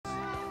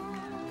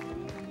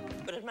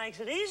makes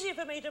it easier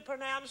for me to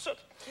pronounce it.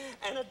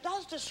 And it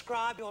does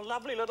describe your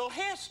lovely little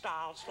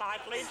hairstyle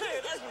slightly,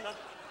 too, doesn't it?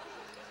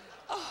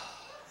 Oh,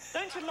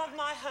 don't you love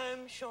my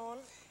home, Sean?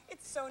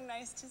 It's so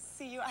nice to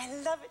see you. I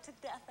love it to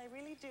death. I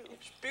really do.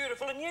 It's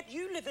beautiful, and yet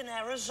you live in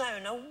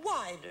Arizona.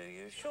 Why do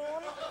you,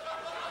 Sean?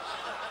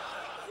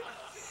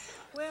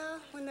 Well,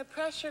 when the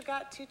pressure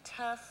got too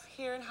tough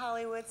here in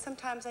Hollywood,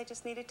 sometimes I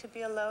just needed to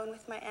be alone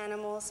with my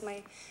animals,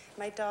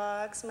 my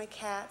dogs, my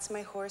cats,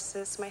 my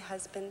horses, my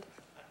husband.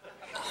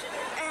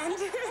 And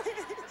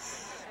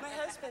my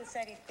husband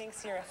said he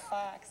thinks you're a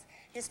fox.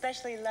 He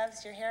especially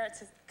loves your hair.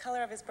 It's the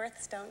color of his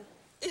birthstone.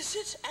 Is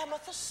it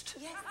amethyst?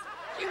 Yes.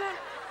 You know,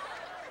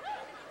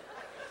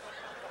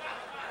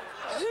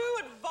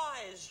 who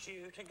advised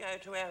you to go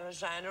to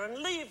Arizona and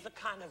leave the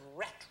kind of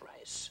rat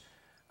race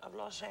of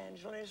Los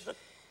Angeles that...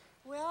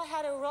 Well, I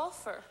had a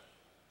Rolfer.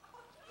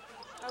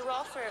 A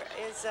Rolfer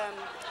is,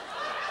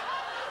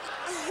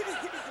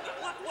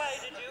 What way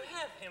did you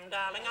have him,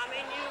 darling? I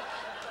mean,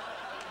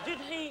 Did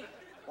he...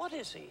 What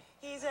is he?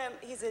 He's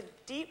a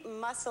deep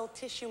muscle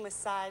tissue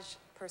massage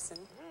person.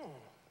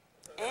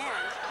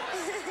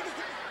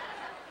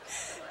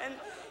 And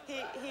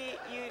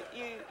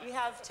you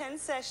have 10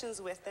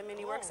 sessions with him, and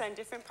he works on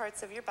different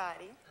parts of your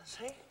body. Does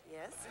he?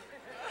 Yes.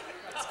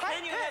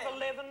 Can you have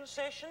 11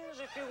 sessions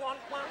if you want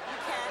one?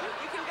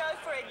 You can go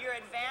for your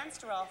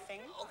advanced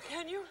Rolfing. Oh,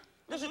 can you?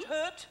 Does it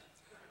hurt?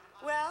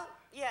 Well,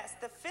 yes,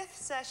 the 5th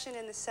session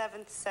and the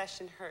 7th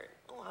session hurt.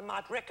 Oh, I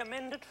might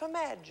recommend it for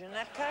Madge in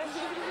that case.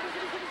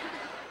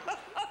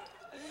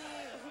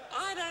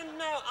 I don't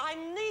know. I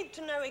need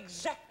to know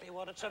exactly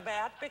what it's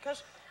about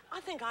because I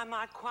think I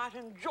might quite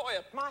enjoy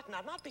it, mightn't I?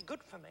 It might be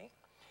good for me.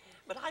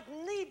 But I'd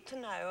need to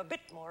know a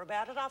bit more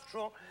about it. After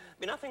all, it'd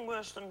be nothing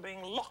worse than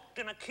being locked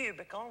in a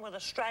cubicle with a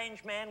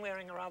strange man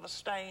wearing a rather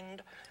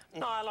stained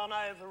nylon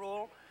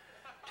overall,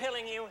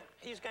 telling you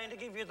he's going to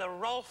give you the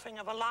Rolfing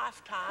of a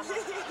lifetime. You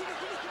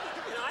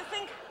know, I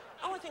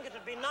think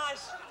it'd be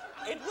nice.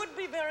 It would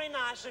be very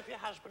nice if your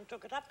husband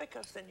took it up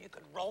because then you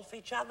could Rolf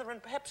each other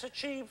and perhaps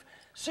achieve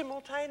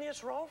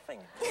simultaneous Rolfing.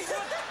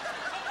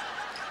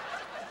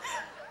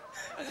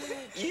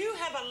 You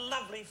have a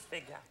lovely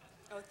figure.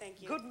 Oh,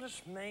 thank you.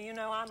 Goodness me, you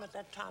know, I'm at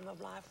that time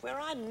of life where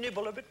I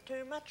nibble a bit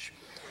too much.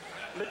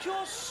 But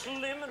you're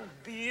slim and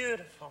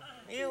beautiful.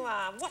 You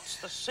are. What's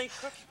the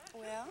secret?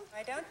 Well,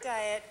 I don't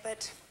diet,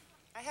 but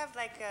I have,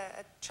 like,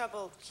 a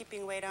trouble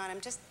keeping weight on.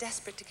 I'm just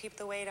desperate to keep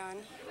the weight on.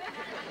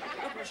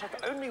 Goodness, if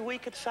only we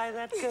could say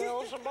that,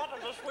 girls. A lot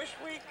of us wish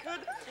we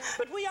could.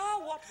 But we are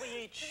what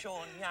we eat,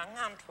 Sean Young,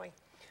 aren't we?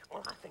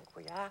 Well, I think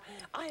we are.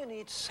 I only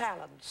eat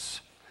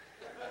salads.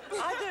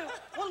 I do.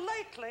 Well,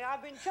 lately,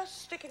 I've been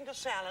just sticking to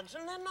salads,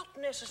 and they're not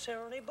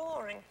necessarily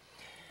boring.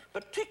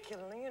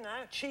 Particularly, you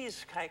know,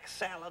 cheesecake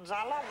salads.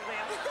 I love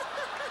them.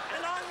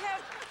 And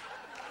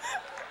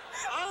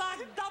I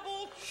like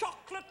double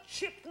chocolate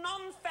chip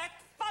non-fat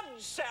fudge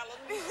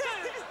salads,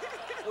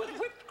 too, with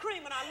whipped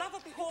cream, and I love a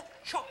pork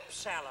chop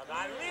salad.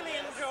 I really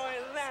enjoy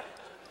that.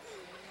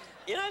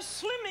 You know,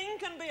 slimming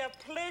can be a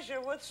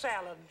pleasure with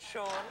salad,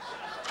 Sean.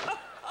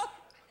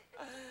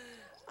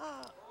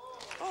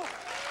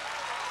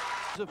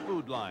 The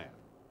Food Lion.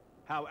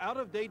 How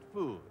out-of-date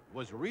food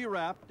was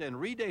rewrapped and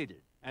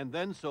redated and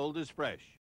then sold as fresh.